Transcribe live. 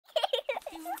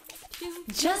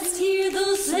Just hear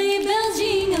those sleigh bells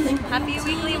jingling. Happy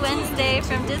Weekly Wednesday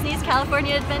from Disney's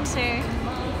California Adventure.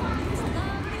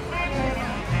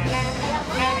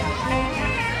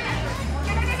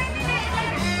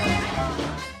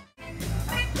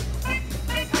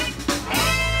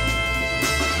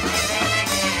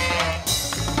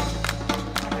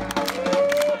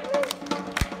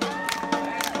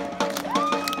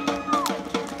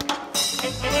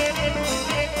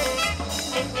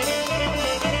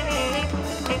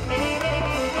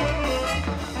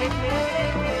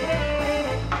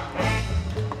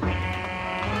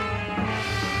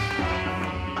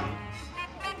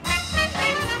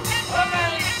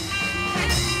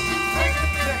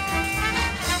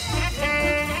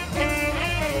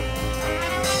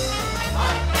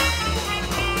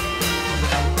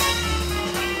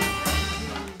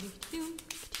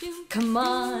 Come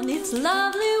on, it's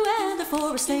lovely weather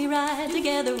for a sleigh ride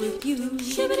together with you.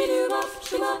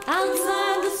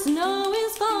 Outside the snow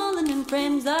is falling and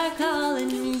friends are calling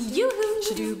you.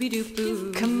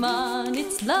 Shoo-doo-be-doo-boo. Come on,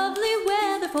 it's lovely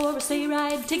weather for a sleigh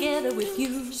ride together with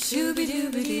you.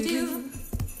 Shoo-be-doo-be-doo.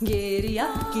 Giddy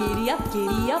up, giddy up,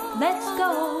 giddy up, let's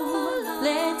go.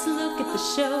 Let's look at the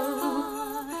show.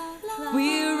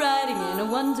 We're riding in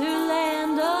a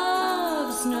wonderland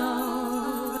of snow.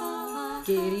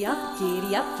 Giddy up,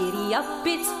 giddy up, giddy up,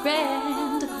 it's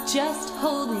grand, just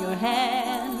holding your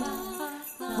hand.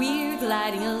 We're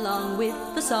gliding along with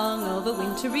the song of a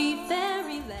wintry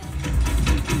fairyland.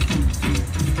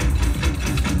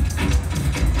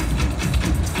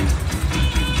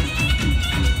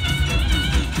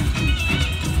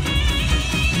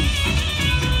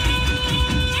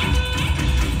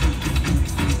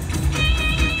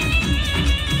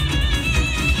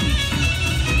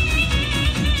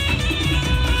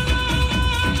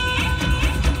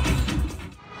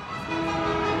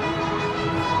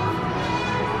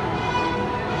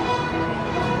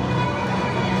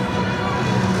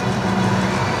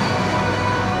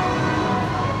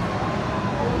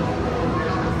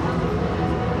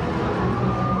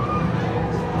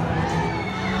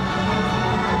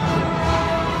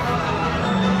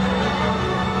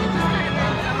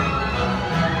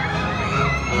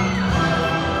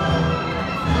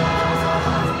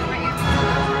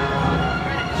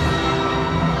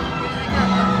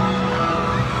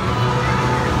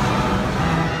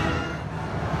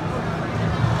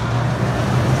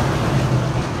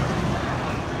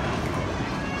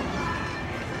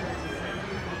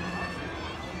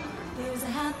 There's a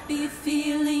happy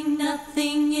feeling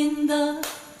nothing in the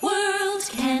world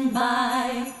can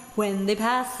buy when they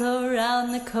pass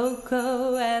around the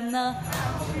cocoa and the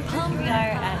pumpkin. We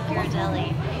are at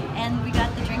Ghirardelli, and we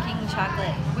got the drinking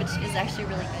chocolate, which is actually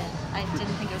really good. I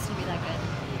didn't think it was going to be that good.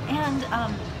 And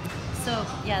so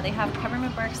yeah, they have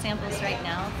peppermint bark samples right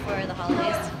now for the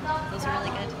holidays. Those are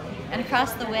really good. And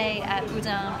across the way at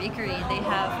Udon Bakery, they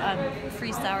have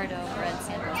free sourdough bread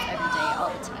samples every day,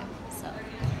 all the time. So.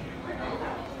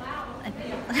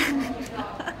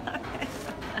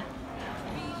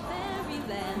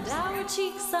 Fairyland, our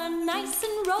cheeks are nice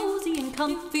and rosy and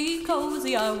comfy,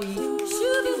 cozy are we.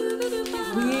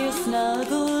 We're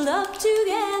snuggled up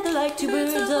together like two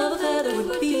birds of a feather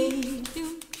would be.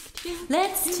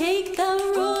 Let's take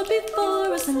the road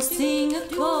before us and sing a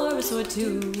chorus or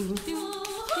two.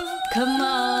 Come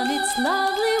on, it's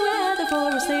lovely weather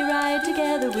for a sleigh ride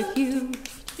together with you.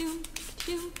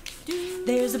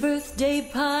 There's a birthday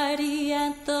party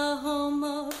at the home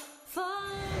of fun.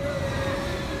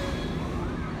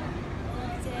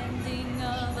 It's the ending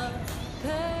of a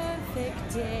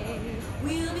perfect day.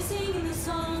 We'll be singing the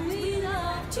songs we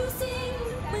love to sing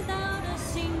without a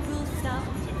single stop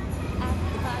at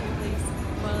the fireplace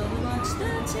while we watch the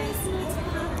chestnuts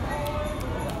pop.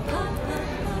 Pop, pop,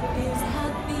 pop. There's a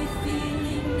happy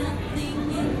feeling nothing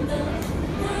in the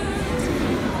world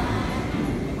can buy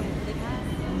when they pass.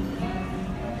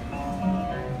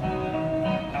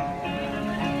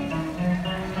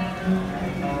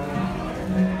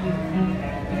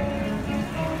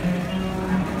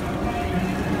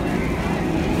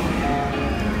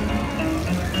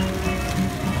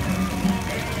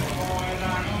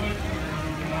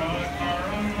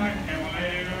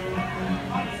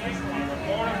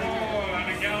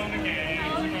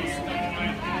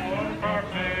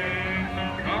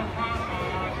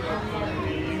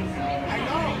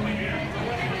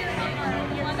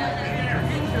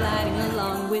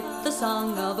 With the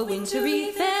song of a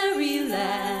wintry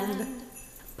fairyland.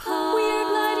 We're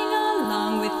gliding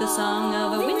along with the song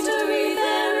of a wintry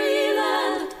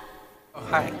fairyland. Oh,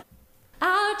 hi.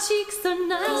 Our cheeks are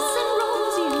nice and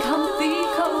rosy and comfy,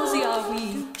 cozy are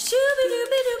we.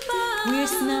 Shoo-be-doo-be-doo-ba. We're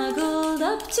snuggled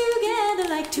up together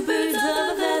like two birds of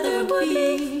a feather would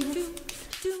be.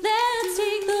 Let's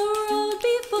take the road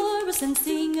before us and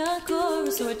sing a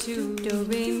chorus or two. Do,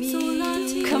 re,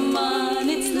 mi. Come on,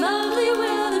 it's lovely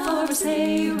weather for a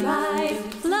sleigh ride.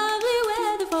 Lovely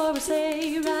weather for a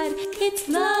sleigh ride. It's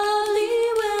lovely.